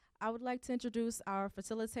I would like to introduce our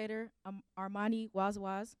facilitator, Armani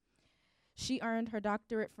Wazwaz. She earned her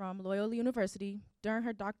doctorate from Loyola University. During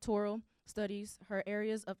her doctoral studies, her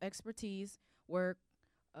areas of expertise were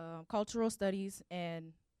cultural studies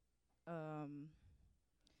um,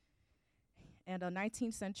 and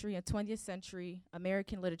 19th century and 20th century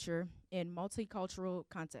American literature in multicultural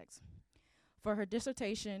contexts. For her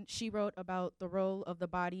dissertation, she wrote about the role of the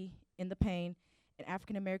body in the pain in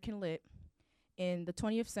African American lit in the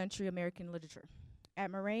 20th century American literature. At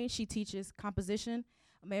Moraine, she teaches composition,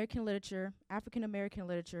 American literature, African American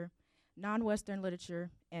literature, non-Western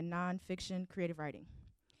literature, and nonfiction creative writing.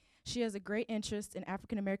 She has a great interest in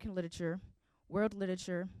African American literature, world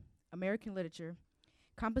literature, American literature,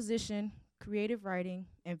 composition, creative writing,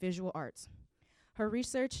 and visual arts. Her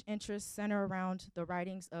research interests center around the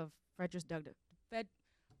writings of Frederick Douglass.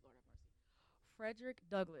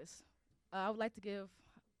 I would like to give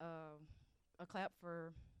a clap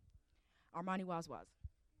for Armani Wazwaz.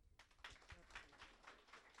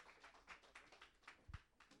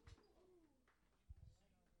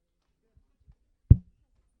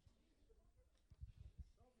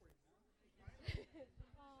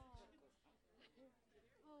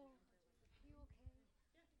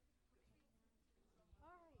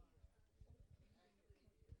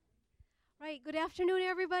 Right, good afternoon,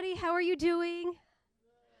 everybody. How are you doing?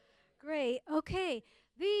 Great. Okay,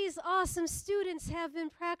 these awesome students have been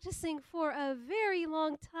practicing for a very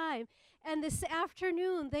long time, and this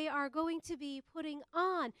afternoon they are going to be putting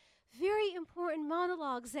on very important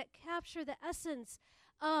monologues that capture the essence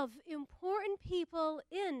of important people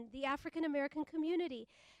in the African American community.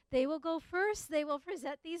 They will go first, they will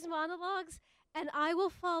present these monologues, and I will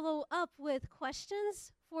follow up with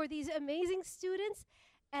questions for these amazing students.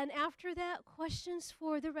 And after that, questions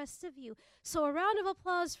for the rest of you. So a round of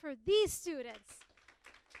applause for these students.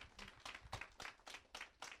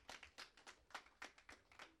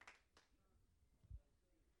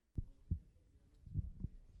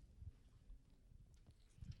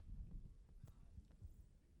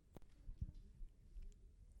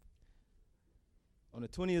 On the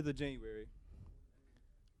 20th of January,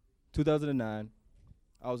 2009,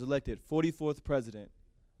 I was elected 44th President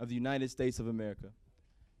of the United States of America,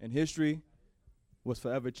 and history was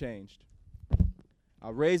forever changed. I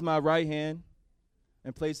raised my right hand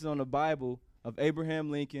and placed it on the Bible of Abraham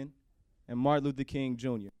Lincoln and Martin Luther King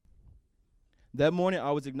Jr. That morning, I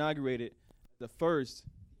was inaugurated the first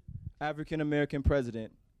African American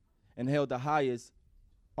president and held the highest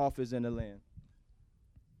office in the land.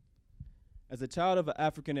 As a child of an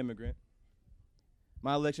African immigrant,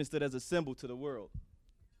 my election stood as a symbol to the world.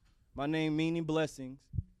 My name, meaning blessings,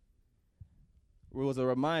 was a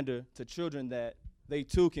reminder to children that they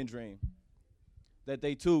too can dream, that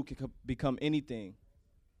they too can become anything,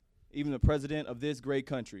 even the president of this great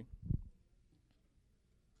country.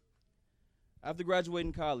 After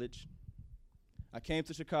graduating college, I came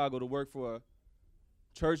to Chicago to work for a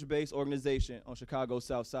church-based organization on Chicago's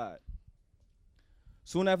South Side.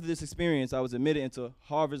 Soon after this experience, I was admitted into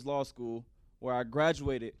Harvard's Law School, where I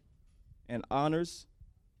graduated in honors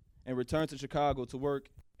and returned to Chicago to work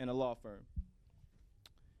in a law firm.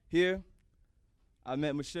 Here, I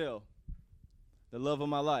met Michelle, the love of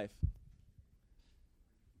my life.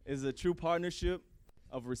 It is a true partnership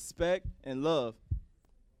of respect and love.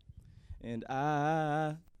 And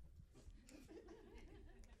I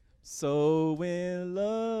so in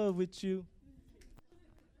love with you.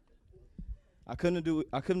 I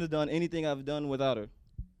couldn't have done anything I've done without her.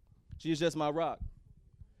 She is just my rock.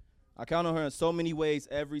 I count on her in so many ways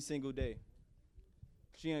every single day.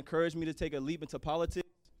 She encouraged me to take a leap into politics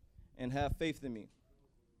and have faith in me.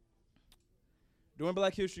 During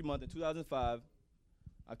Black History Month in 2005,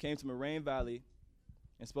 I came to Moraine Valley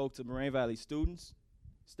and spoke to Moraine Valley students,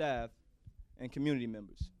 staff, and community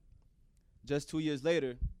members. Just 2 years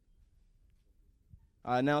later,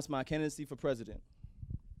 I announced my candidacy for president.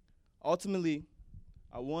 Ultimately,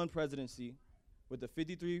 I won presidency with the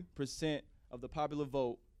 53% of the popular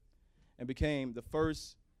vote and became the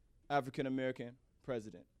first African American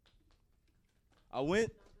president. I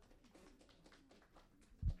went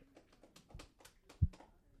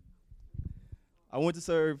to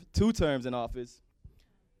serve 2 terms in office,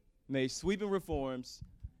 made sweeping reforms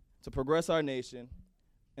to progress our nation,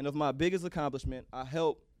 and of my biggest accomplishment, I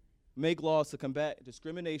helped make laws to combat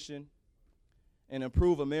discrimination and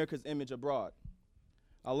improve America's image abroad.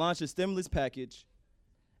 I launched a stimulus package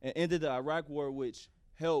and ended the Iraq War, which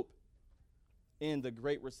helped end the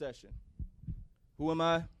Great Recession. Who am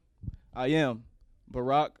I? I am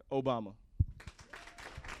Barack Obama.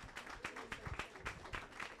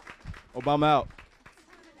 Obama out.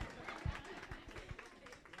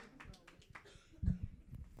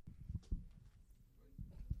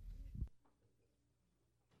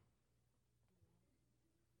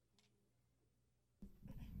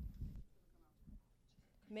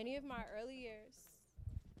 Many of my early years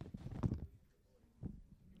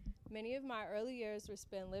Many of my early years were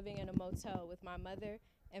spent living in a motel with my mother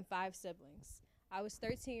and 5 siblings. I was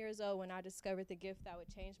 13 years old when I discovered the gift that would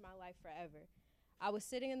change my life forever. I was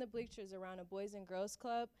sitting in the bleachers around a Boys and Girls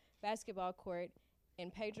Club basketball court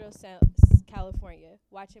in California,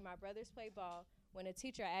 watching my brothers play ball when a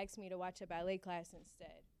teacher asked me to watch a ballet class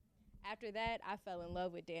instead. After that, I fell in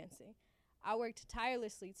love with dancing. I worked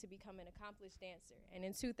tirelessly to become an accomplished dancer, and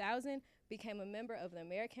in 2000, became a member of the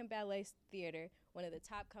American Ballet Theater, one of the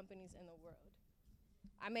top companies in the world.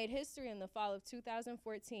 I made history in the fall of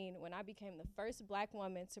 2014 when I became the first black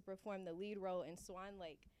woman to perform the lead role in Swan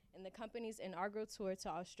Lake in the company's inaugural tour to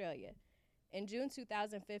Australia. In June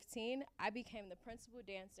 2015, I became the principal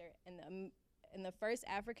dancer and the first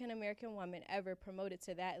African-American woman ever promoted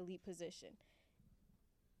to that elite position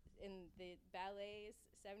in the ballet's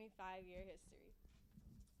 75-year history.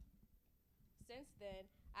 Since then,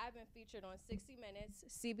 I've been featured on 60 Minutes,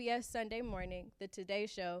 CBS Sunday Morning, The Today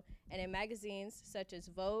Show, and in magazines such as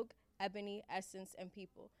Vogue, Ebony, Essence, and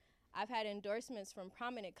People. I've had endorsements from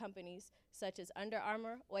prominent companies such as Under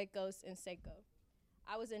Armour, Oikos, and Seiko.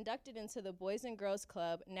 I was inducted into the Boys and Girls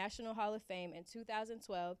Club National Hall of Fame in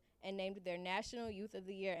 2012 and named their National Youth of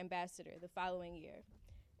the Year Ambassador the following year.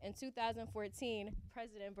 In 2014,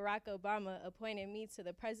 President Barack Obama appointed me to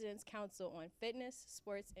the President's Council on Fitness,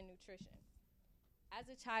 Sports, and Nutrition. As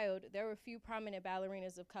a child, there were few prominent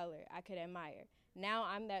ballerinas of color I could admire. Now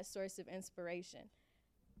I'm that source of inspiration.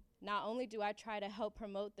 Not only do I try to help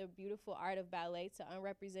promote the beautiful art of ballet to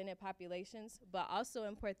unrepresented populations, but also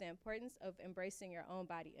import the importance of embracing your own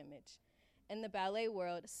body image. In the ballet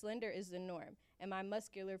world, slender is the norm, and my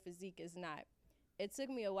muscular physique is not. It took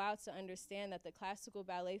me a while to understand that the classical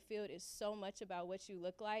ballet field is so much about what you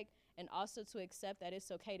look like, and also to accept that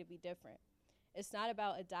it's okay to be different. It's not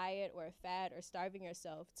about a diet or a fad or starving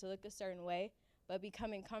yourself to look a certain way, but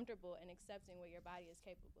becoming comfortable and accepting what your body is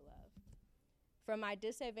capable of. From my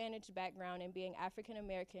disadvantaged background in being African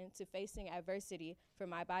American to facing adversity for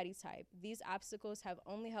my body type, these obstacles have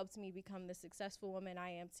only helped me become the successful woman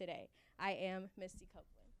I am today. I am Misty Copeland.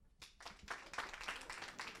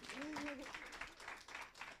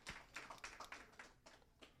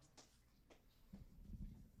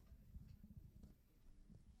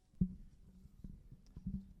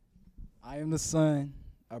 I am the son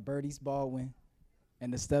of Bertice Baldwin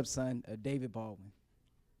and the stepson of David Baldwin.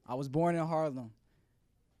 I was born in Harlem,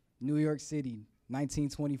 New York City,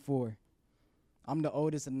 1924. I'm the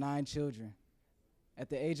oldest of 9 children. At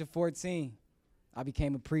the age of 14, I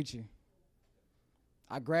became a preacher.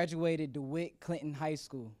 I graduated DeWitt Clinton High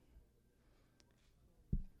School.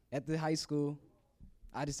 At the high school,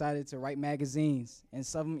 I decided to write magazines, and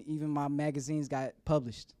even my magazines got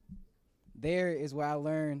published. There is where I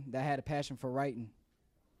learned that I had a passion for writing.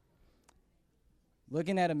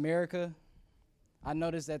 Looking at America, I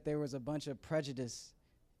noticed that there was a bunch of prejudice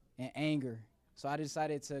and anger, so I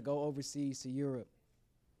decided to go overseas to Europe.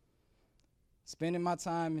 Spending my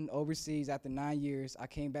time overseas after 9 years, I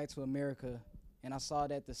came back to America, and I saw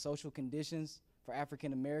that the social conditions for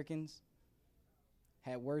African Americans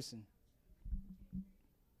had worsened.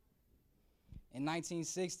 In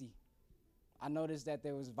 1960, I noticed that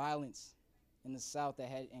there was violence in the South that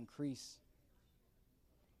had increased.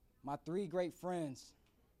 My 3 great friends,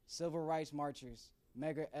 civil rights marchers,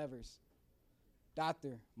 Medgar Evers,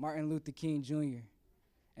 Dr. Martin Luther King Jr.,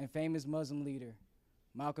 and famous Muslim leader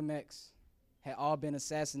Malcolm X, had all been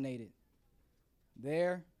assassinated.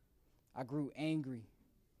 There, I grew angry.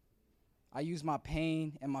 I used my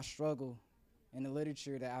pain and my struggle in the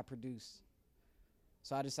literature that I produced.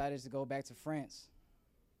 So I decided to go back to France.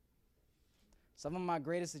 Some of my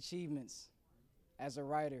greatest achievements as a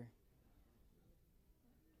writer,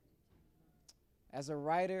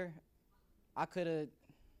 I could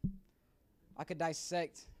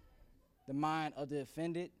dissect the mind of the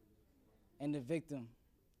offended and the victim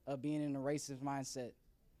of being in a racist mindset.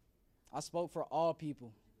 I spoke for all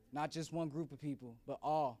people, not just one group of people, but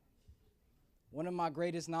all. One of my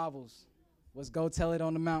greatest novels was Go Tell It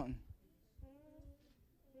on the Mountain.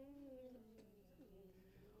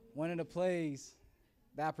 One of the plays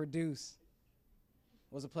that I produced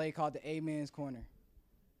was a play called The Amen's Corner.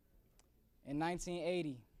 In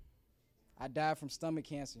 1980, I died from stomach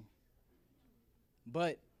cancer,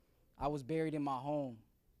 but I was buried in my home,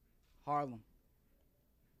 Harlem.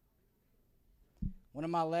 One of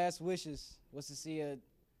my last wishes was to see a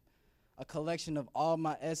collection of all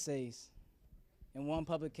my essays in one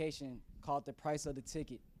publication called The Price of the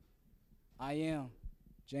Ticket. I am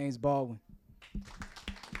James Baldwin.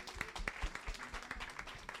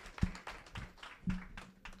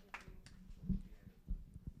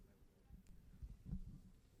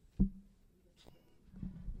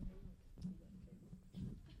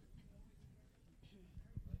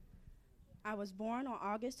 I was born on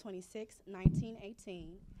August 26,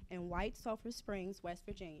 1918, in White Sulphur Springs, West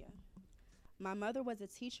Virginia. My mother was a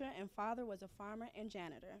teacher and father was a farmer and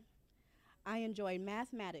janitor. I enjoyed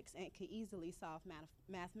mathematics and could easily solve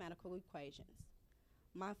mathematical equations.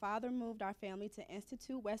 My father moved our family to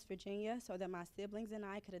Institute, West Virginia, so that my siblings and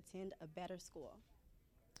I could attend a better school.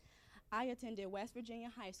 I attended West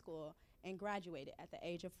Virginia High School and graduated at the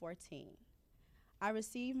age of 14. I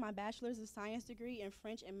received my Bachelor's of Science degree in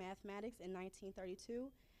French and Mathematics in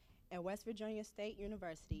 1932 at West Virginia State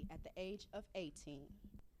University at the age of 18.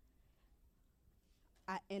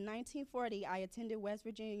 In 1940, I attended West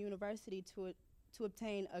Virginia University to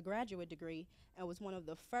obtain a graduate degree and was one of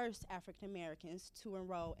the first African Americans to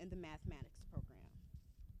enroll in the mathematics program.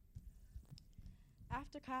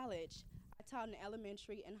 After college, I taught in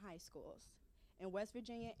elementary and high schools in West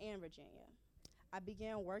Virginia and Virginia. I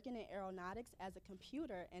began working in aeronautics as a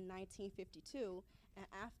computer in 1952, and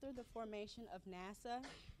after the formation of NASA,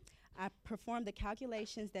 I performed the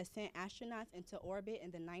calculations that sent astronauts into orbit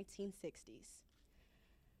in the 1960s.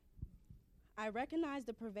 I recognized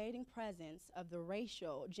the pervading presence of the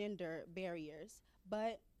racial, gender barriers,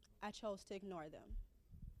 but I chose to ignore them.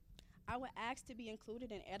 I would ask to be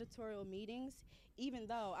included in editorial meetings, even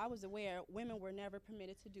though I was aware women were never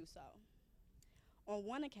permitted to do so. On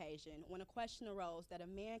one occasion, when a question arose that a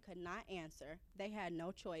man could not answer, they had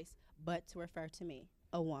no choice but to refer to me,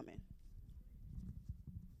 a woman.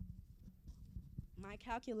 My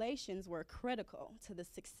calculations were critical to the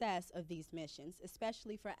success of these missions,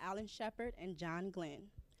 especially for Alan Shepard and John Glenn.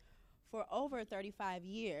 For over 35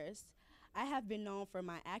 years, I have been known for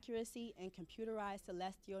my accuracy in computerized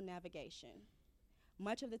celestial navigation.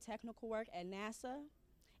 Much of the technical work at NASA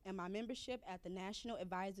and my membership at the National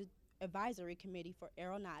Advisory Committee for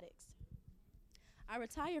Aeronautics. I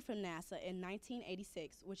retired from NASA in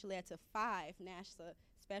 1986, which led to 5 NASA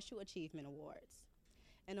Special Achievement Awards.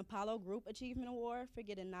 An Apollo Group Achievement Award for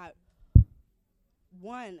getting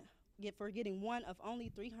one of only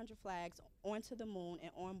 300 flags onto the moon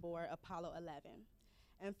and on board Apollo 11,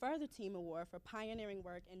 and further team award for pioneering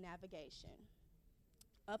work in navigation.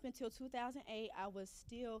 Up until 2008, I was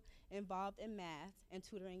still involved in math and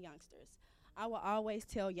tutoring youngsters. I will always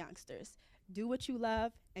tell youngsters, do what you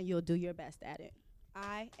love and you'll do your best at it.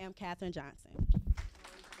 I am Katherine Johnson.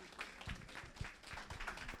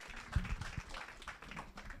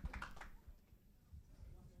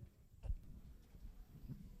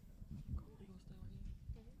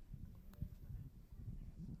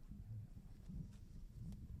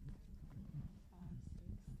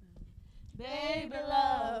 Baby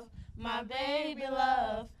love, my baby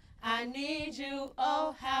love, I need you,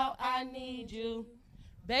 oh how I need you.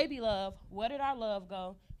 Baby love, where did our love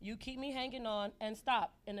go? You keep me hanging on and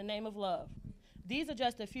stop in the name of love. These are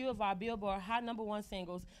just a few of our Billboard Hot #1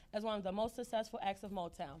 singles as one of the most successful acts of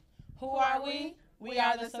Motown. Who are we? We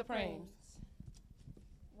are the Supremes.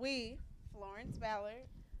 We, Florence Ballard,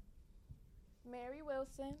 Mary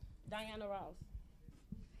Wilson. Diana Ross.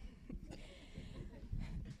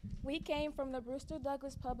 We came from the Brewster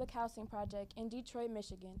Douglas Public Housing Project in Detroit,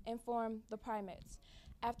 Michigan, and formed the Primates.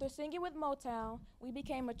 After singing with Motown, we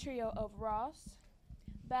became a trio of Ross,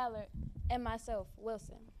 Ballard, and myself,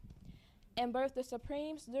 Wilson, and birthed the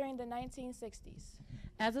Supremes during the 1960s.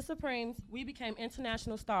 As the Supremes, we became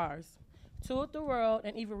international stars, toured the world,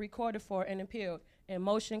 and even recorded for and appeared in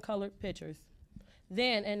motion-colored pictures.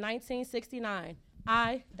 Then, in 1969,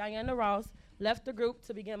 I, Diana Ross, left the group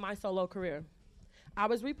to begin my solo career. I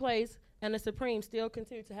was replaced, and the Supremes still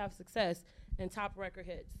continue to have success and top record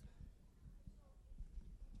hits.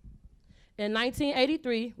 In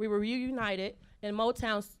 1983, we were reunited in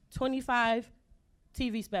Motown's 25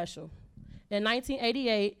 TV special. In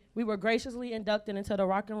 1988, we were graciously inducted into the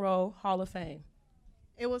Rock and Roll Hall of Fame.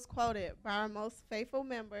 it was quoted by our most faithful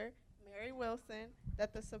member, Mary Wilson,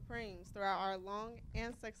 that the Supremes, throughout our long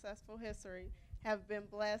and successful history, have been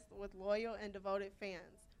blessed with loyal and devoted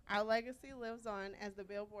fans. Our legacy lives on as the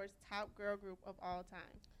Billboard's top girl group of all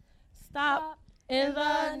time. Stop in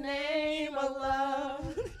the name of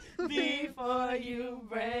love before you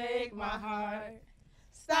break my heart.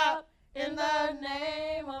 Stop in the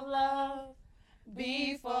name of love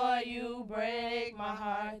before you break my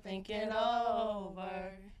heart. Thinking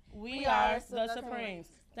over. We are the Supremes.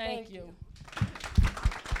 Thank you.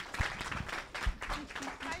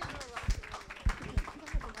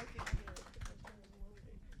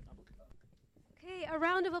 Okay, a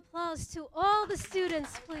round of applause to all the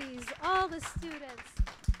students, please. All the students.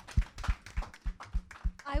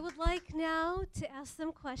 I would like now to ask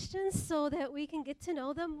them questions so that we can get to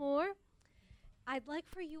know them more. I'd like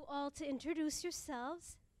for you all to introduce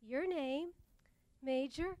yourselves, your name,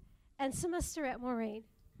 major, and semester at Moraine?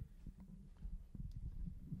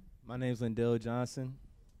 My name's Lindell Johnson.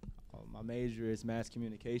 My major is mass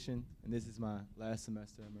communication, and this is my last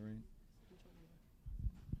semester at Marine.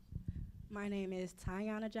 My name is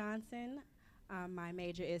Tiana Johnson. My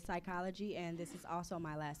major is psychology, and this is also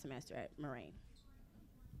my last semester at Moraine.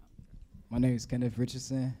 My name is Kenneth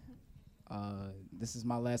Richardson. This is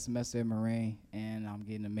my last semester at Moraine, and I'm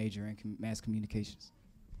getting a major in mass communications.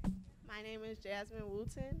 My name is Jasmine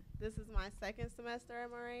Wooten. This is my second semester at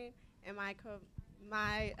Moraine, and my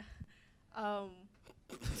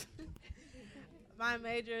my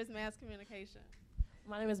major is mass communication.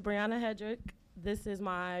 My name is Brianna Hedrick. This is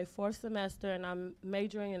my 4th semester, and I'm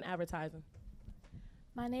majoring in advertising.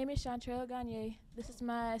 My name is Chantrell Gagne. This is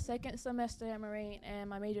my 2nd semester at Moraine, and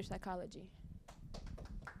my major is psychology.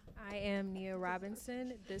 I am Nia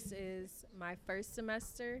Robinson. This is my 1st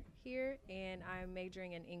semester here, and I'm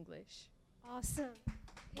majoring in English. Awesome.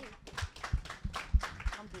 Okay.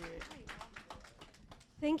 I'm good.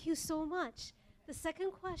 Thank you so much. The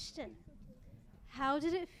second question, how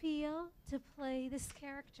did it feel to play this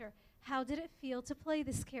character? How did it feel to play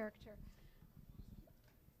this character?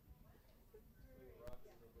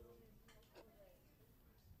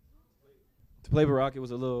 To play Barack, it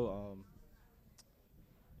was a little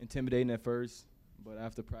intimidating at first, but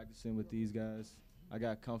after practicing with these guys, I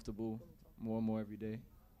got comfortable more and more every day.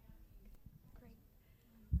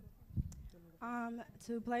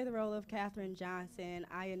 To play the role of Katherine Johnson,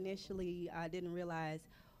 I initially didn't realize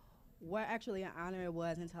what actually an honor it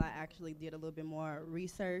was until I actually did a little bit more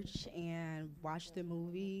research and watched the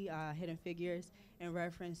movie Hidden Figures in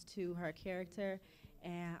reference to her character.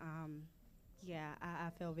 And I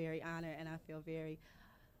feel very honored, and I feel very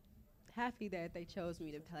happy that they chose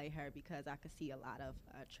me to play her because I could see a lot of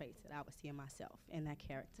traits that I would see in myself in that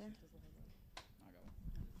character.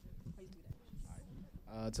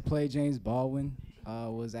 To play James Baldwin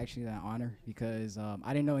was actually an honor because I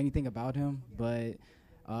didn't know anything about him, but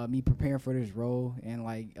me preparing for this role and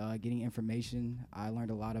getting information, I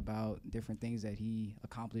learned a lot about different things that he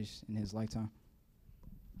accomplished in his lifetime.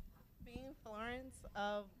 Being Florence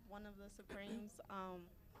of one of the Supremes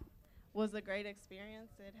was a great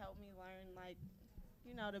experience. It helped me learn,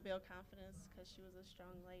 to build confidence because she was a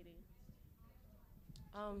strong lady.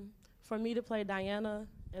 For me to play Diana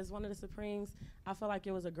as one of the Supremes, I felt like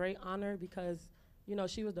it was a great honor because,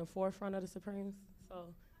 she was the forefront of the Supremes.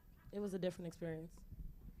 So it was a different experience.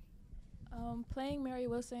 Playing Mary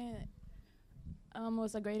Wilson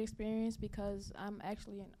was a great experience because I'm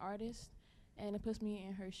actually an artist, and it puts me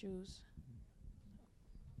in her shoes.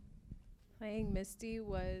 Playing Misty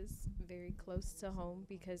was very close to home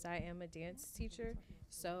because I am a dance teacher.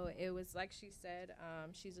 So it was like she said,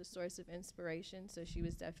 she's a source of inspiration. So she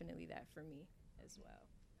was definitely that for me as well.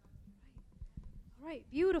 All right,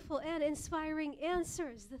 beautiful and inspiring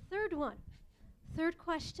answers. The third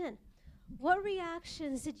question. What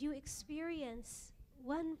reactions did you experience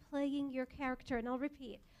when playing your character? And I'll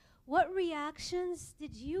repeat. What reactions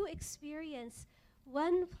did you experience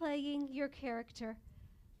when playing your character?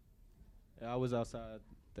 I was outside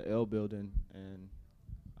the L building, and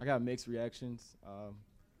I got mixed reactions. A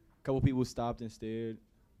couple people stopped and stared.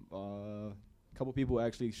 A couple people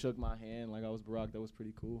actually shook my hand like I was Barack. That was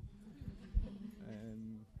pretty cool.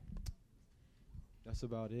 And that's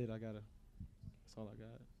about it. That's all I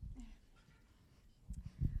got.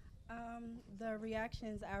 The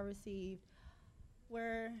reactions I received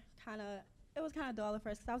were it was kind of dull at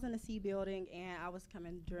first because I was in the C building and I was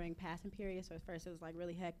coming during passing periods, so at first it was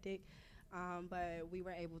really hectic. But we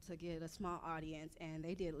were able to get a small audience, and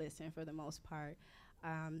they did listen for the most part.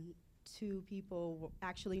 2 people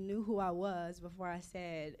actually knew who I was before I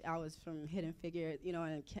said I was from Hidden Figure,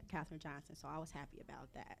 and Katherine Johnson, so I was happy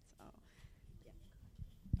about that. So,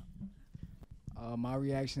 yeah. My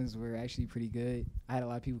reactions were actually pretty good. I had a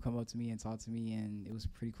lot of people come up to me and talk to me, and it was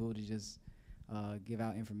pretty cool to just give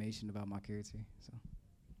out information about my character. So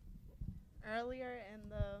Earlier in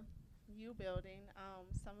the U building,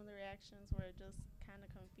 some of the reactions were just kind of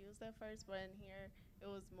confused at first, but in here it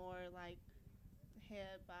was more like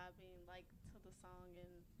head bobbing to the song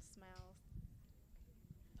and smiles.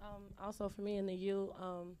 Also for me in the U,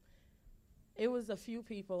 it was a few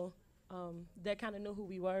people that kind of knew who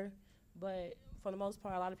we were, but for the most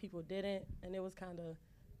part, a lot of people didn't, and it was kind of,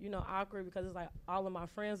 awkward because it's like all of my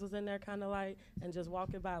friends was in there kind of and just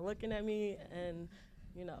walking by looking at me, and,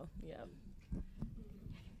 yeah.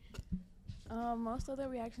 Most of the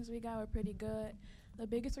reactions we got were pretty good. The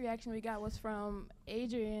biggest reaction we got was from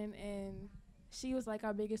Adrian, and she was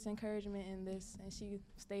our biggest encouragement in this, and she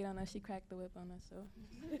stayed on us. She cracked the whip on us. So.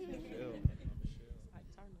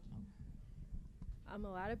 A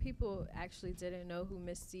lot of people actually didn't know who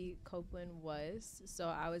Misty Copeland was, so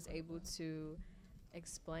I was able to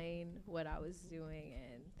explain what I was doing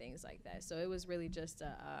and things like that. So it was really just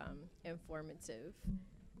a informative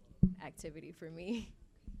activity for me.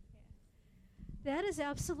 That is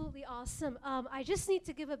absolutely awesome. I just need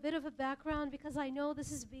to give a bit of a background because I know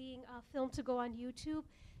this is being filmed to go on YouTube.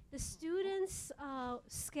 The students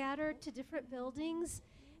scattered to different buildings,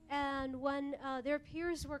 and when their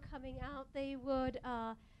peers were coming out, they would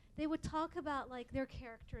talk about like their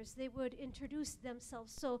characters. They would introduce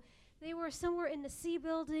themselves. So they were somewhere in the C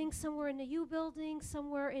building, somewhere in the U building,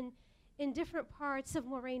 somewhere in different parts of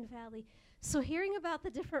Moraine Valley. So hearing about the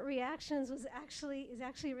different reactions is actually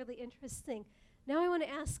really interesting. Now I want to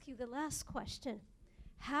ask you the last question.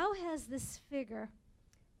 How has this figure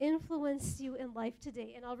influenced you in life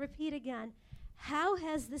today? And I'll repeat again. How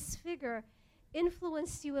has this figure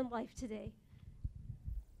influenced you in life today?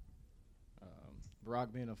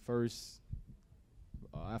 Barack being the first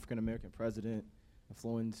African-American president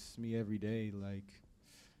influenced me every day. Like,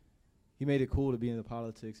 he made it cool to be in the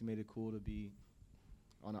politics. He made it cool to be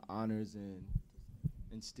on the honors and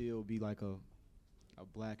still be like a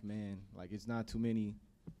black man. Like, it's not too many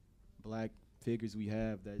black figures we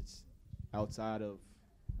have that's outside of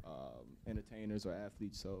entertainers or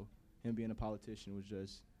athletes. So him being a politician was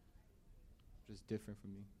just different for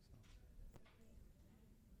me.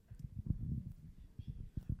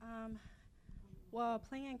 Well,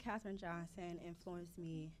 playing Katherine Johnson influenced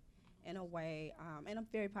me in a way, in a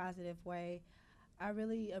very positive way. I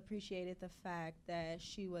really appreciated the fact that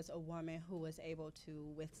she was a woman who was able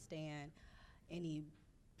to withstand any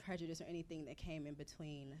prejudice or anything that came in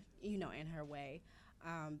between, in her way.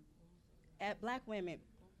 At Black women,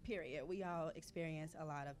 period, we all experience a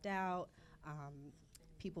lot of doubt.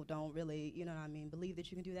 People don't really, believe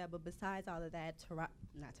that you can do that. But besides all of that,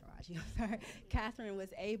 not Taraji, I'm sorry, Catherine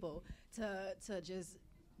was able to just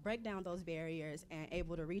break down those barriers and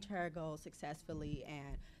able to reach her goals successfully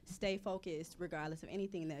and stay focused regardless of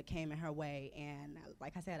anything that came in her way. And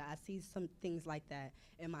like I said, I see some things like that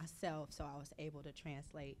in myself, so I was able to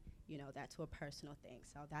translate, that to a personal thing.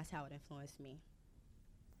 So that's how it influenced me.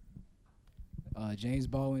 James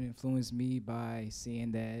Baldwin influenced me by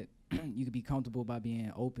seeing that you could be comfortable by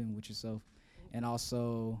being open with yourself and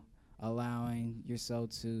also allowing yourself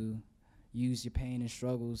to use your pain and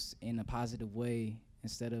struggles in a positive way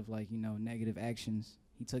instead of negative actions.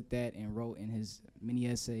 He took that and wrote in his many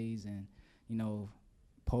essays and,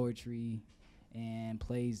 poetry and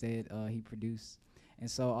plays that he produced. And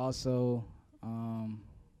so also,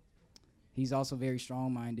 he's also very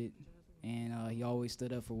strong-minded, and he always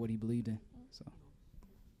stood up for what he believed in. So,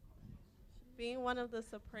 being one of the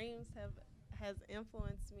Supremes has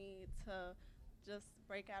influenced me to just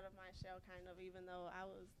break out of my shell, kind of, even though I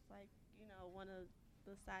was one of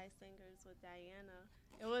the side singers with Diana.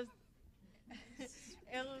 It was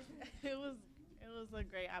it was a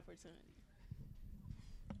great opportunity.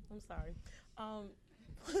 I'm sorry.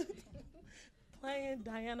 Playing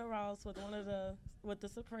Diana Ross with the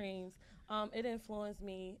Supremes, it influenced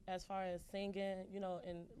me as far as singing,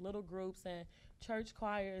 in little groups and church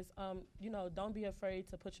choirs. Don't be afraid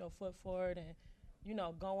to put your foot forward and,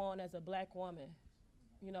 go on as a black woman,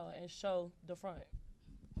 and show the front.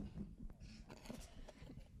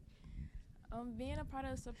 Being a part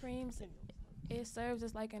of the Supremes, it serves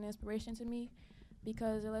as like an inspiration to me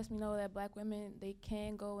because it lets me know that black women, they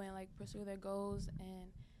can go and pursue their goals,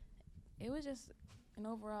 and it was just an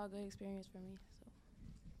overall good experience for me. So.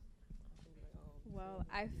 Well,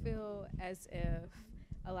 I feel as if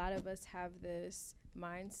a lot of us have this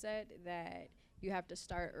mindset that you have to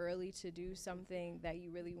start early to do something that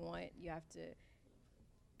you really want. You have to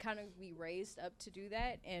kind of be raised up to do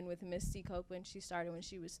that. And with Misty Copeland, she started when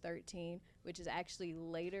she was 13, which is actually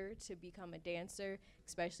later to become a dancer,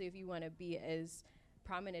 especially if you want to be as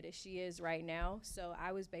prominent as she is right now. So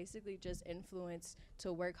I was basically just influenced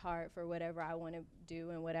to work hard for whatever I want to do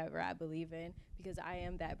and whatever I believe in, because I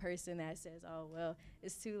am that person that says, oh, well,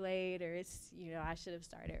 it's too late, or it's, I should have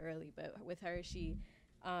started early. But with her, she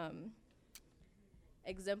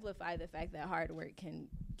exemplified the fact that hard work can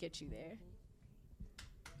get you there.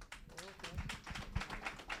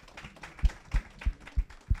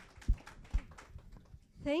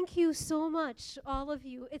 Thank you so much, all of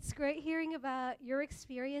you. It's great hearing about your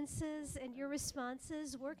experiences and your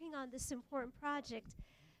responses working on this important project.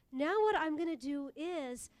 Now what I'm going to do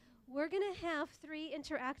is we're going to have 3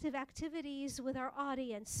 interactive activities with our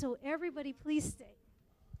audience, so everybody please stay.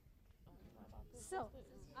 So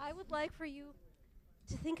I would like for you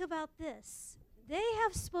to think about this. They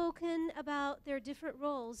have spoken about their different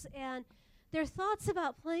roles and their thoughts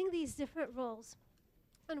about playing these different roles.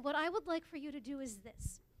 And what I would like for you to do is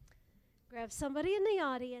this. Grab somebody in the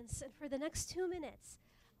audience, and for the next 2 minutes,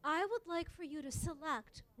 I would like for you to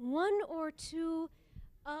select one or two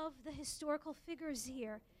of the historical figures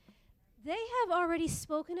here. They have already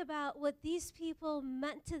spoken about what these people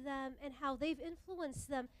meant to them and how they've influenced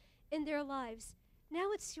them in their lives.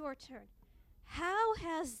 Now it's your turn. How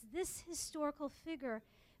has this historical figure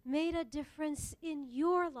made a difference in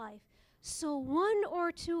your life? So one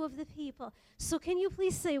or two of the people. So can you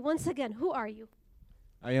please say once again, who are you?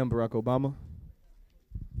 I am Barack Obama.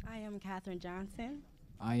 I am Katherine Johnson.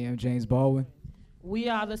 I am James Baldwin. We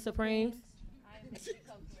are the Supremes.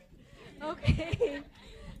 Okay.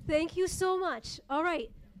 Thank you so much. All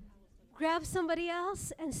right. Grab somebody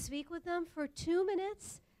else and speak with them for 2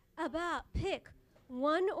 minutes about pick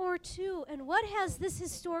one or two. And what has this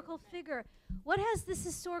historical figure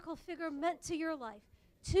meant to your life?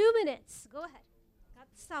 2 minutes. Go ahead.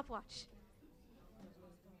 Got the stopwatch.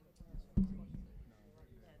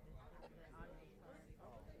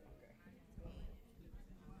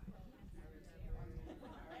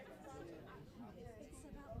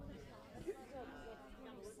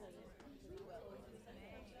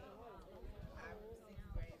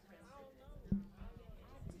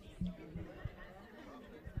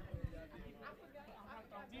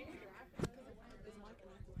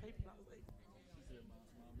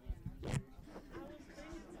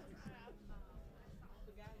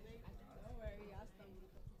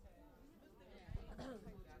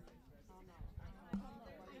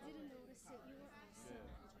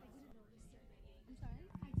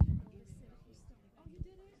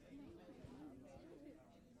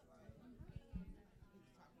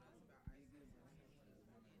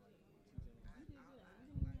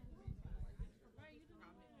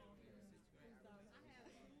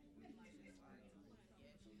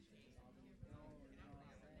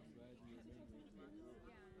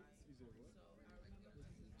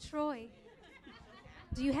 Troy,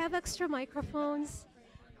 do you have extra microphones?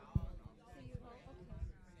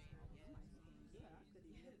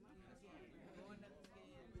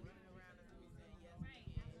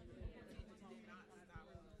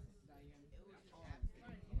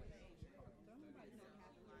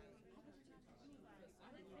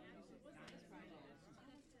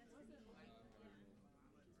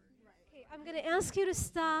 Okay, I'm going to ask you to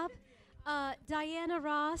stop. Diana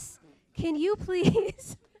Ross, can you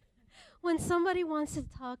please, when somebody wants to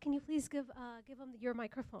talk, can you please give them your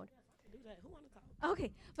microphone? Do that. Who want to talk?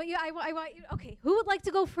 Okay, but yeah, I want you. Okay, who would like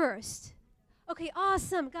to go first? Okay,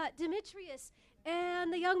 awesome. Got Demetrius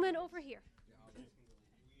and the young man over here.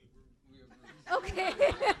 Okay.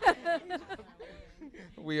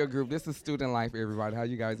 We a group. This is Student Life, everybody. How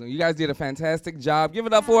you guys doing? You guys did a fantastic job. Give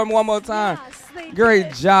it up for them one more time. Yes, they Great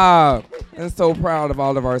did. job. And so proud of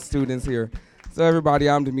all of our students here. So everybody,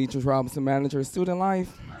 I'm Demetrius Robinson, manager of Student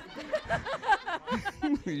Life.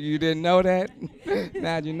 You didn't know that?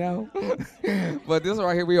 Now you know. But this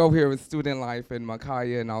right here, we over here with Student Life, and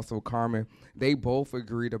Makaya and also Carmen. They both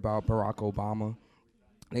agreed about Barack Obama.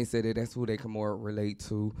 They said that that's who they can more relate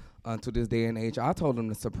to this day and age. I told them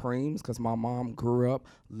the Supremes because my mom grew up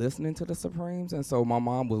listening to the Supremes, and so my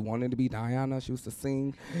mom was wanting to be Diana. She used to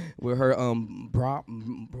sing with her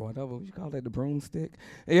whatever you call that, the broomstick.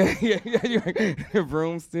 Yeah, the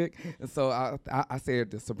broomstick. And so I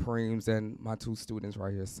said the Supremes, and my two students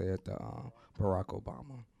right here said the Barack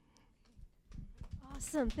Obama.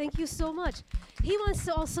 Awesome. Thank you so much. He wants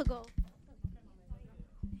to also go.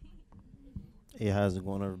 Hey, how's it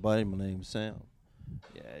going, everybody? My name's Sam.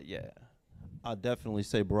 Yeah. I definitely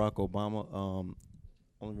say Barack Obama.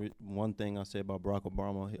 One thing I say about Barack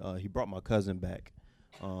Obama, he brought my cousin back.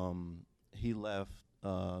 He left,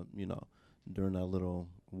 during that little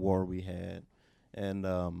war we had, and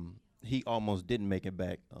he almost didn't make it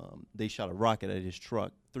back. They shot a rocket at his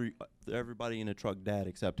truck. Everybody in the truck died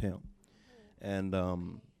except him. And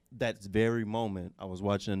that very moment, I was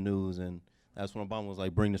watching the news, and that's when Obama was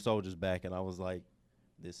like, bring the soldiers back. And I was like,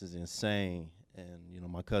 this is insane. And,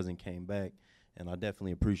 my cousin came back, and I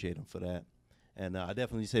definitely appreciate him for that. And I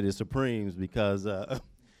definitely say the Supremes because,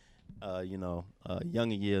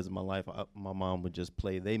 younger years of my life, my mom would just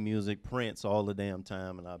play their music, Prince, all the damn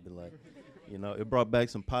time. And I'd be like, it brought back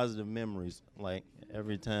some positive memories. Like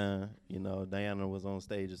every time, Diana was on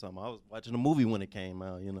stage or something. I was watching a movie when it came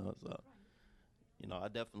out, so, I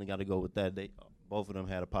definitely got to go with that. Both of them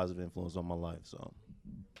had a positive influence on my life. So.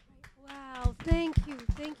 Wow, thank you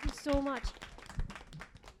so much.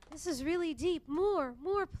 This is really deep. More,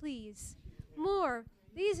 please. More.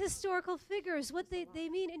 These historical figures, what they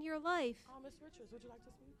mean in your life. Miss Richards, would you like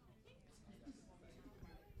to speak?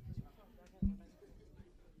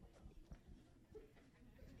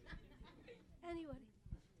 Anybody?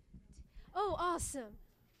 Oh, awesome.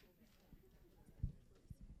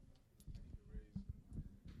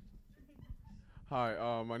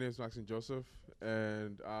 Hi, my name is Maxine Joseph,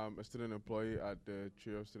 and I'm a student employee at the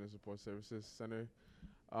Trio Student Support Services Center.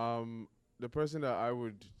 The person that I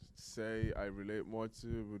would say I relate more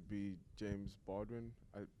to would be James Baldwin.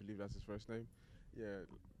 I believe that's his first name. Yeah,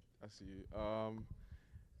 I see you.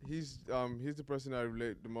 He's the person I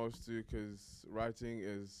relate the most to because writing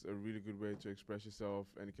is a really good way to express yourself,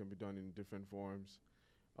 and it can be done in different forms,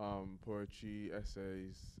 poetry,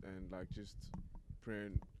 essays, and like just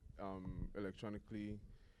print, electronically.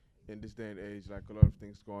 In this day and age, like a lot of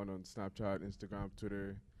things going on Snapchat, Instagram,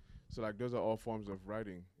 Twitter. So like those are all forms of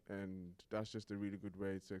writing, and that's just a really good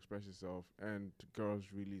way to express yourself. And girls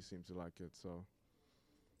really seem to like it, so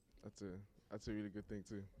that's a really good thing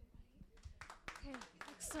too. Okay,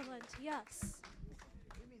 excellent. Yes.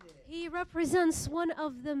 He represents one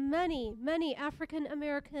of the many, many African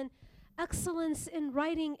American excellence in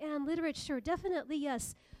writing and literature. Definitely,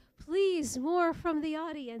 yes. Please, more from the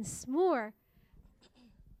audience. More.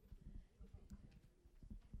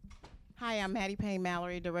 Hi, I'm Hattie Payne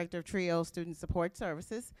Mallory, Director of TRIO Student Support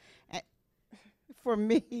Services. For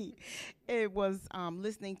me, it was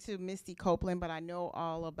listening to Misty Copeland, but I know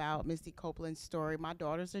all about Misty Copeland's story. My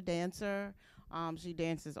daughter's a dancer. She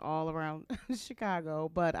dances all around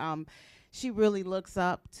Chicago, but she really looks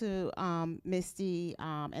up to Misty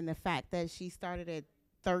and the fact that she started at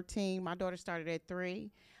 13. My daughter started at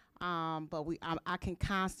 3. But I can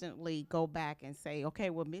constantly go back and say,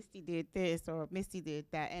 okay, well, Misty did this or Misty did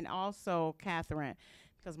that. And also Catherine,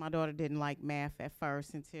 because my daughter didn't like math at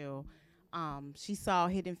first until she saw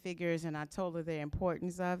Hidden Figures, and I told her the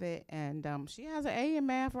importance of it. And she has an A in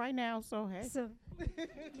math right now, so hey. Awesome.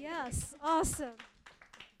 Yes, awesome.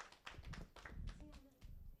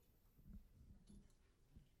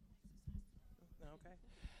 Okay.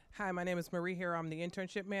 Hi, my name is Marie here. I'm the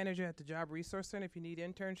internship manager at the Job Resource Center. If you need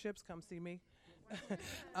internships, come see me.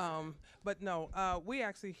 But no, we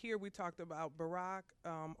actually here we talked about Barack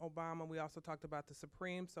Obama. We also talked about the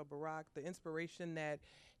Supreme. So Barack, the inspiration that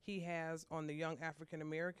he has on the young African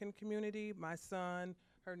American community, my son,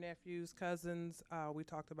 her nephews, cousins, we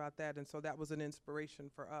talked about that. And so that was an inspiration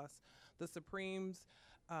for us. The Supremes,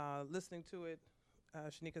 listening to it,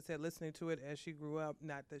 Shanika said listening to it as she grew up,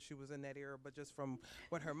 not that she was in that era, but just from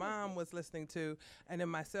what her mom was listening to. And then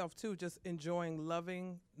myself too, just enjoying,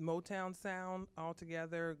 loving Motown sound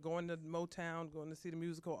altogether, going to Motown, going to see the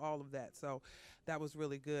musical, all of that. So that was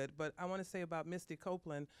really good. But I want to say about Misty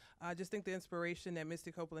Copeland, I just think the inspiration that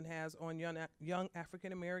Misty Copeland has on young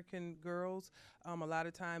African-American girls, a lot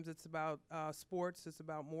of times it's about sports, it's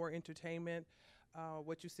about more entertainment,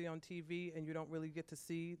 what you see on TV, and you don't really get to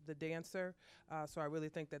see the dancer. So I really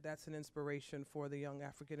think that that's an inspiration for the young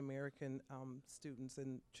African-American students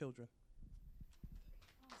and children.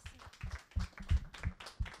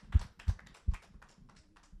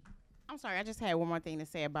 I'm sorry, I just had one more thing to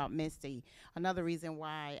say about Misty. Another reason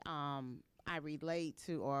why I relate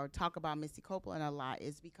to or talk about Misty Copeland a lot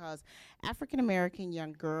is because African American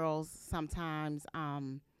young girls sometimes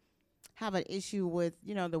have an issue with,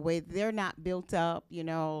 the way they're not built up,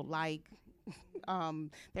 like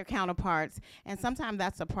their counterparts. And sometimes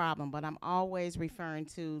that's a problem, but I'm always referring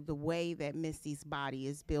to the way that Misty's body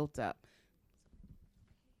is built up.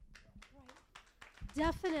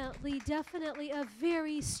 Definitely, definitely a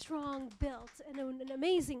very strong build and an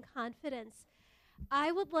amazing confidence.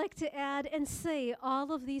 I would like to add and say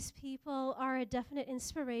all of these people are a definite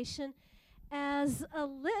inspiration. As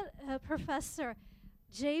a professor,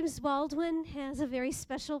 James Baldwin has a very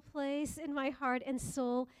special place in my heart and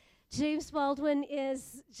soul. James Baldwin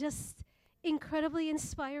is just incredibly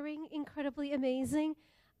inspiring, incredibly amazing.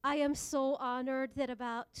 I am so honored that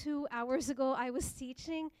about 2 hours ago I was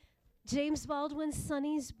teaching James Baldwin's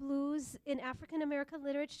Sonny's Blues in African American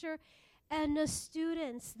literature, and the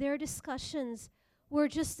students, their discussions were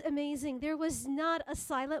just amazing. There was not a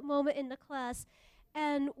silent moment in the class,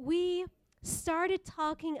 and we started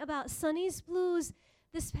talking about Sonny's Blues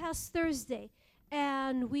this past Thursday,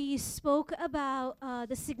 and we spoke about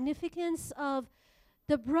the significance of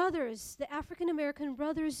the brothers, the African-American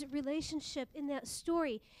brothers' relationship in that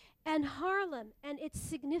story, and Harlem and its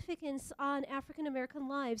significance on African-American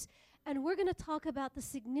lives. And we're going to talk about the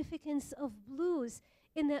significance of blues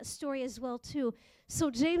in that story as well, too. So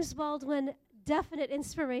James Baldwin, definite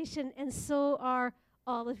inspiration, and so are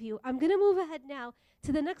all of you. I'm going to move ahead now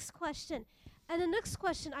to the next question. And the next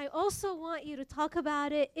question, I also want you to talk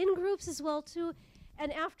about it in groups as well, too.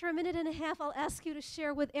 And after a minute and a half, I'll ask you to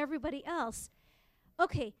share with everybody else.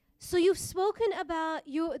 Okay, so you've spoken about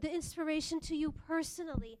the inspiration to you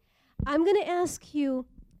personally. I'm going to ask you,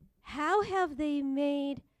 how have they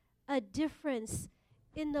made a difference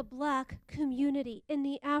in the black community, in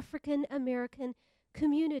the African American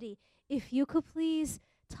community? If you could please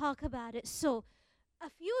talk about it. So, a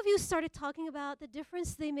few of you started talking about the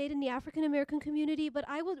difference they made in the African American community, but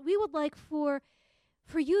we would like for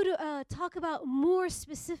you to talk about more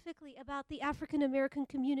specifically about the African American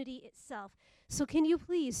community itself. So can you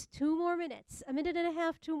please, 2 more minutes, a minute and a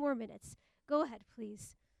half, 2 more minutes. Go ahead,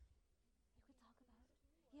 please. You could talk about it.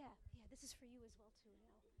 Yeah, this is for you as well too now.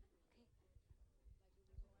 Okay.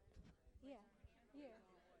 Yeah.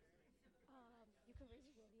 You can raise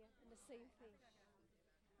your hand, yeah, and the same thing.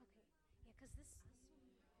 Okay. Yeah, because this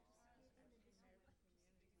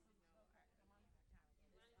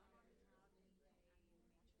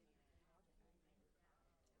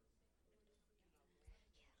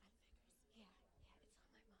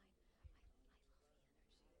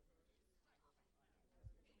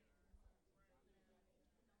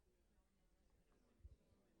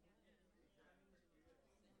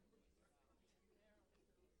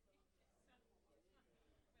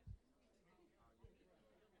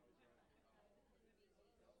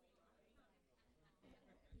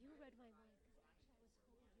you read my mind because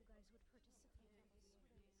actually I was hoping you guys would participate on this sort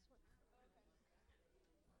of.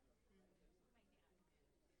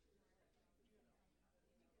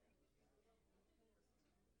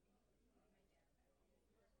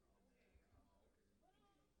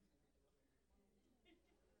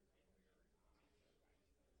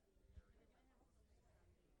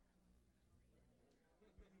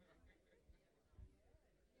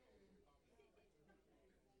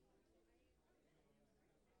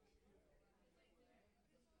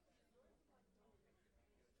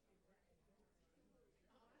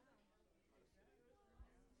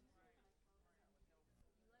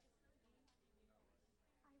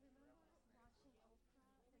 I remember watching Oprah and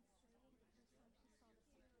saying the first time she saw the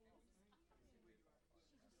Supremes, she just couldn't handle it.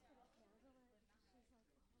 She's like, oh my God, African American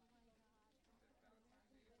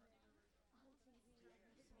women on TV,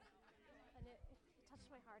 and they're so beautiful. And it touched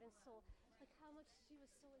my heart and soul. Like how much she was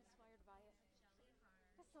so inspired by it.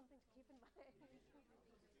 That's something to keep in mind.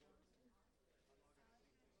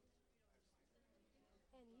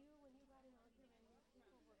 And you, when you got inaugurated,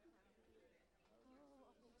 people were crying.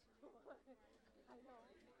 Oh, me too. I know.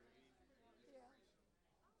 Yeah.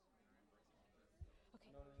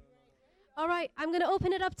 All right, I'm going to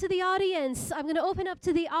open it up to the audience. I'm going to open up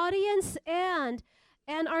to the audience and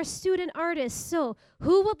our student artists. So,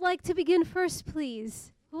 who would like to begin first,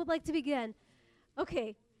 please? Who would like to begin?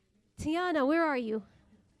 Okay. Tiana, where are you?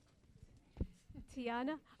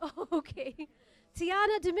 Tiana? Oh, okay.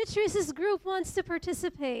 Tiana, Demetrius's group wants to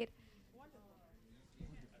participate.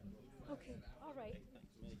 Okay, all right.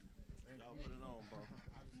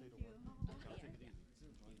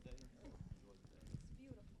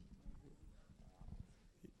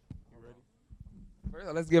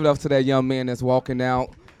 First, let's give it up to that young man that's walking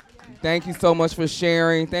out. Thank you so much for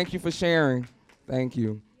sharing. Thank you for sharing. Thank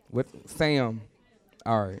you. With Sam.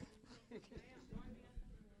 All right.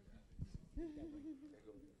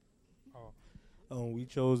 We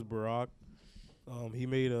chose Barack. He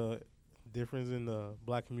made a difference in the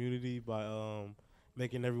black community by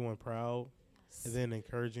making everyone proud, and then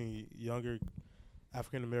encouraging younger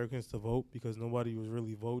African Americans to vote because nobody was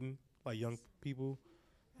really voting, like young people.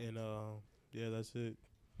 And yeah, that's it.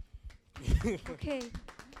 Okay.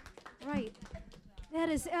 Right. That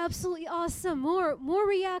is absolutely awesome. More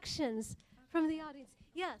reactions from the audience.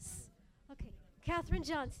 Yes. Okay. Katherine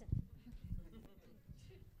Johnson.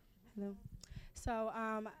 Hello. So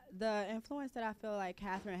the influence that I feel like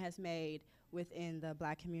Catherine has made within the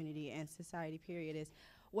black community and society period is,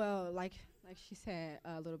 well, like she said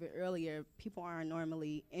a little bit earlier, people aren't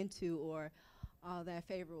normally into or all that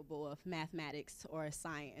favorable of mathematics or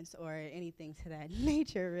science or anything to that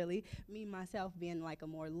nature, really. Me, myself, being like a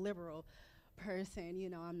more liberal person, you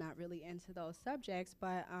know, I'm not really into those subjects,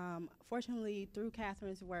 but fortunately through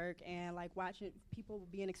Catherine's work and like watching people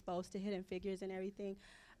being exposed to hidden figures and everything,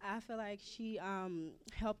 I feel like she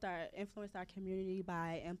influenced our community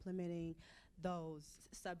by implementing those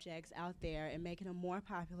subjects out there and making them more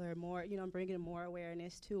popular, more, you know, bringing more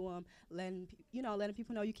awareness to them, letting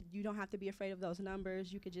people know you don't have to be afraid of those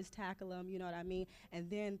numbers. You could just tackle them. You know what I mean? And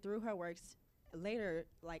then through her works later,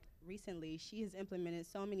 like recently, she has implemented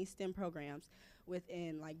so many STEM programs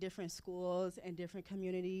within like different schools and different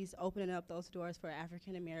communities, opening up those doors for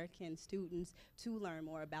African American students to learn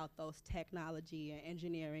more about those technology and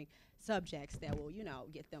engineering subjects that will, you know,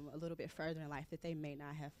 get them a little bit further in life that they may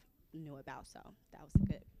not have knew about. So that was a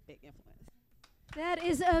good big influence. That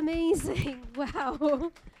is amazing.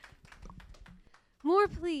 Wow. More,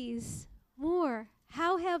 please. More.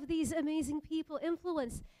 How have these amazing people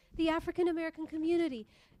influenced the African American community?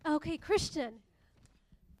 Okay, Christian.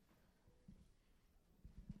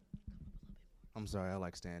 I'm sorry, I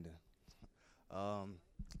like standing.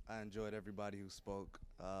 I enjoyed everybody who spoke.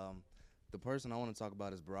 The person I want to talk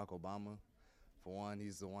about is Barack Obama. For one,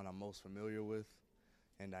 he's the one I'm most familiar with,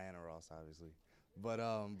 and Diana Ross, obviously. But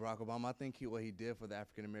Barack Obama, I think what he did for the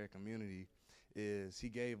African American community is he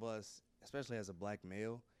gave us, especially as a black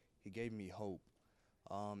male, he gave me hope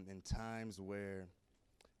in times where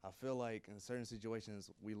I feel like in certain situations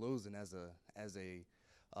we losing as a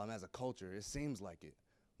culture. It seems like it.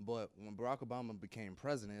 But when Barack Obama became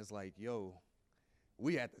president, it's like, yo,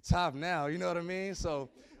 we at the top now. You know what I mean? So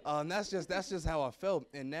that's just how I felt.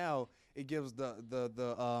 And now it gives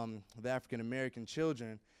the African American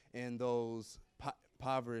children in those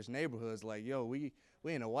impoverished neighborhoods like, yo, we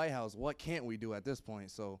in the White House. What can't we do at this point?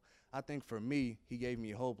 So I think for me, he gave me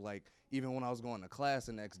hope. Like even when I was going to class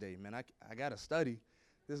the next day, man, I got to study.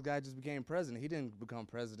 This guy just became president. He didn't become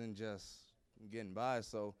president just getting by.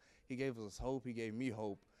 So he gave us hope. He gave me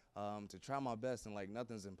hope to try my best, and like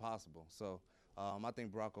nothing's impossible. So I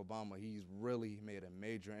think Barack Obama, he's really made a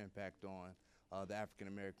major impact on the African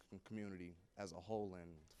American community as a whole and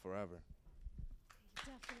forever.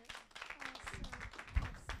 Definitely. Awesome.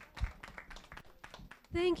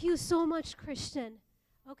 Thank you so much, Christian.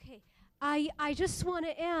 Okay. I just want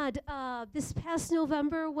to add, this past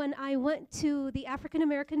November when I went to the African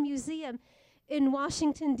American Museum in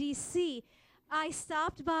Washington, D.C., I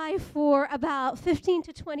stopped by for about 15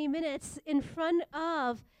 to 20 minutes in front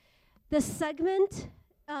of the segment,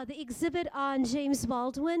 the exhibit on James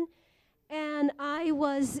Baldwin, and I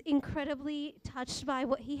was incredibly touched by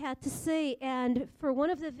what he had to say. And for one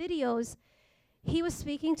of the videos, he was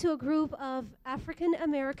speaking to a group of African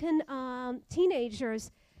American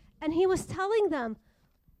teenagers, and he was telling them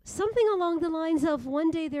something along the lines of,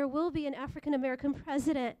 one day there will be an African American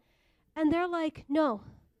president. And they're like, no,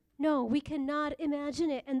 we cannot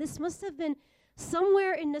imagine it. And this must have been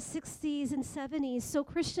somewhere in the 60s and 70s. So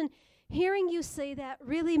Christian, hearing you say that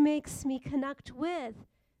really makes me connect with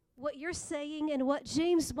what you're saying and what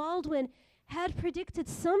James Baldwin had predicted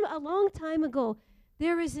a long time ago.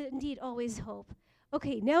 There is indeed always hope.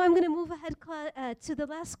 Okay, now I'm going to move ahead to the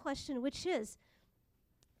last question, which is,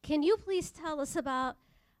 can you please tell us about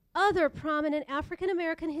other prominent African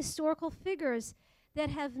American historical figures that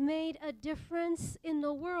have made a difference in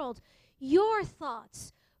the world? Your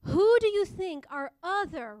thoughts. Who do you think are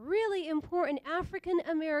other really important African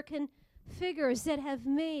American figures that have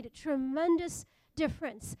made tremendous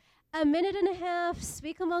difference? A minute and a half,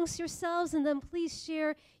 speak amongst yourselves, and then please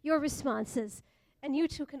share your responses. And you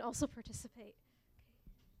two can also participate.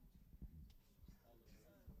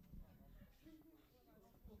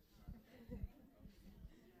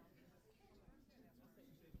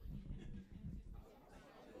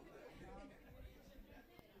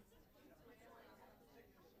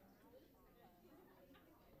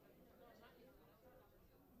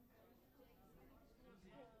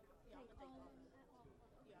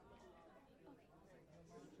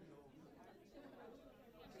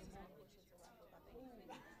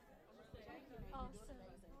 Awesome.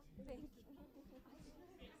 Thank you.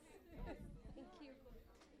 Thank you.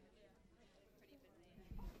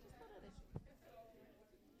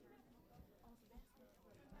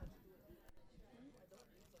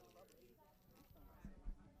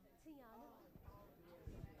 Tiana.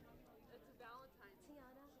 It's a Valentine.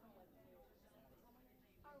 Tiana.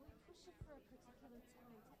 Are we pushing for a particular time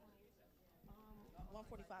to end?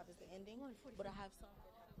 1:45 is the ending, but I have some that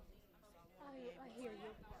have to leave. So I hear you.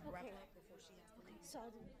 wrap Okay. up before she has to leave. So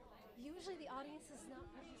usually the audience is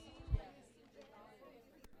not participating. As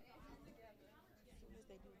soon as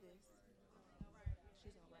they do this,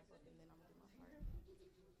 she's gonna wrap up and then I'm gonna do my part.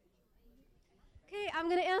 Okay, I'm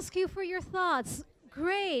going to ask you for your thoughts.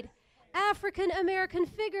 Great African American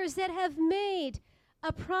figures that have made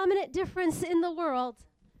a prominent difference in the world.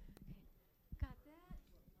 Got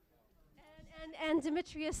that? And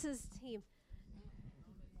Demetrius's team.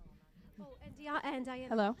 Oh, and Diana.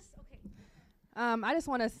 Hello. Okay. I just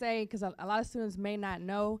want to say, because a lot of students may not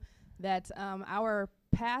know, that our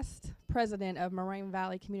past president of Moraine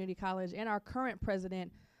Valley Community College and our current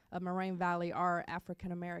president of Moraine Valley are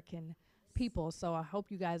African American people. So I hope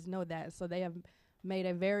you guys know that. So they have made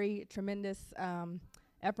a very tremendous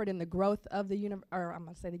effort in the growth of the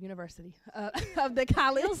university, of the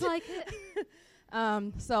college. Feels like it.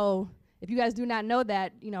 So if you guys do not know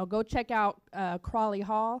that, go check out Crawley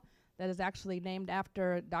Hall. That is actually named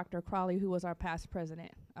after Dr. Crawley, who was our past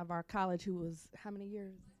president of our college, who was how many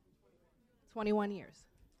years? 21 years.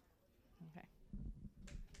 Okay.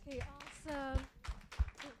 Okay, awesome.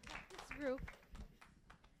 This group.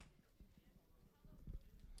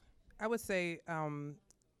 I would say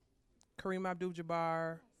Kareem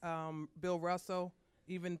Abdul-Jabbar, Bill Russell,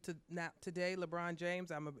 even to now today, LeBron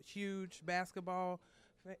James. I'm a huge basketball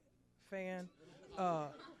fan.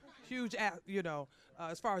 Huge,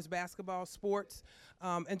 as far as basketball, sports,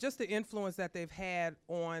 and just the influence that they've had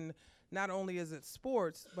on not only is it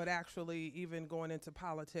sports, but actually even going into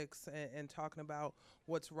politics and talking about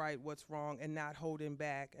what's right, what's wrong, and not holding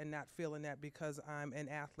back and not feeling that because I'm an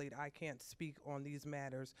athlete, I can't speak on these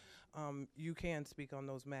matters. You can speak on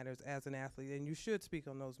those matters as an athlete, and you should speak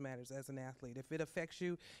on those matters as an athlete. If it affects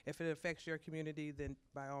you, if it affects your community, then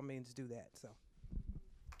by all means do that. So.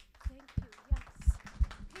 Thank you. Yes.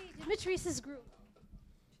 Hey, Demetrius's group.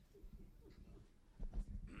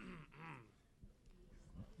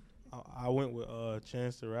 I went with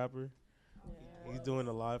Chance the Rapper. He's doing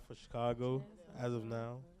a lot for Chicago as of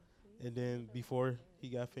now. And then before he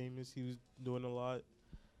got famous, he was doing a lot.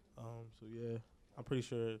 So yeah, I'm pretty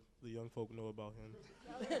sure the young folk know about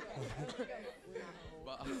him.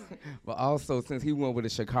 But also, since he went with the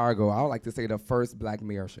Chicago, I would like to say the first black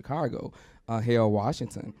mayor of Chicago, Harold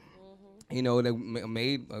Washington. You know, that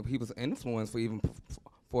made he was influenced for even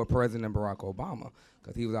for President Barack Obama,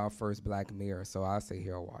 because he was our first black mayor. So I say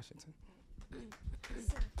Harold Washington.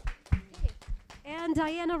 And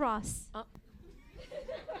Diana Ross.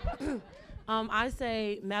 I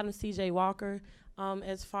say Madam C.J. Walker.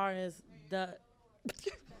 As far as the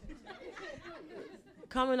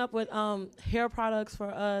coming up with hair products for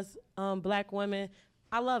us black women,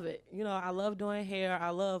 I love it. You know, I love doing hair.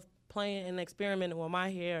 I love playing and experimenting with my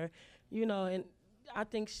hair. You know, and I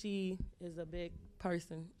think she is a big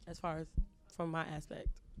person as far as from my aspect.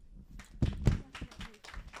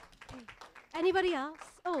 Anybody else?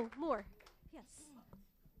 Oh, more. Yes.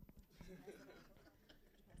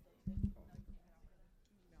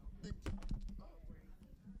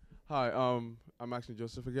 Hi, I'm actually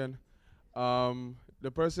Joseph again.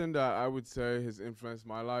 The person that I would say has influenced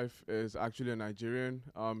my life is actually a Nigerian.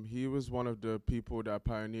 He was one of the people that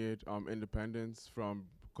pioneered independence from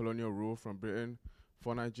colonial rule from Britain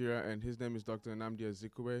for Nigeria, and his name is Dr. Nnamdi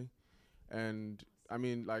Azikiwe. And I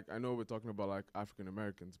mean, like, I know we're talking about like African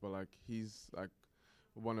Americans, but like he's like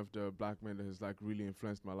one of the black men that has like really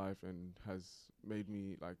influenced my life and has made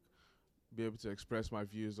me like be able to express my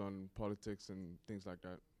views on politics and things like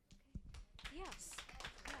that. Yes.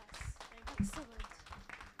 Yes. Excellent.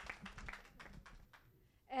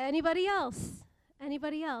 Anybody else?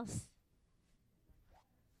 Anybody else?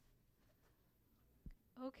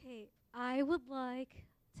 Okay, I would like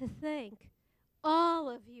to thank all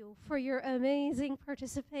of you for your amazing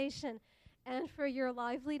participation and for your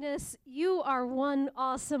liveliness. You are one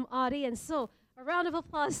awesome audience, so a round of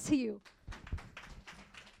applause to you.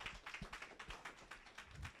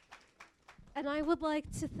 And I would like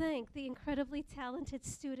to thank the incredibly talented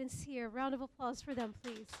students here. Round of applause for them,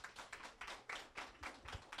 please.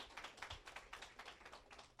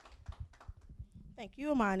 Thank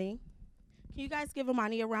you, Amani. Can you guys give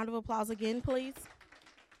Amani a round of applause again, please?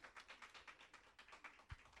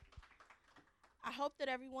 I hope that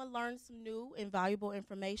everyone learned some new and valuable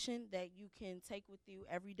information that you can take with you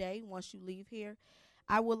every day once you leave here.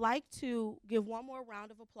 I would like to give one more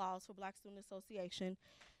round of applause for Black Student Association.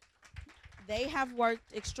 They have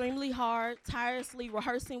worked extremely hard, tirelessly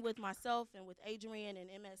rehearsing with myself and with Adrian and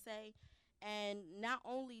MSA. And not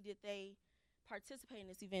only did they participate in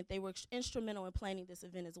this event, they were instrumental in planning this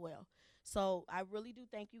event as well. So I really do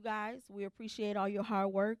thank you guys. We appreciate all your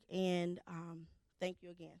hard work, and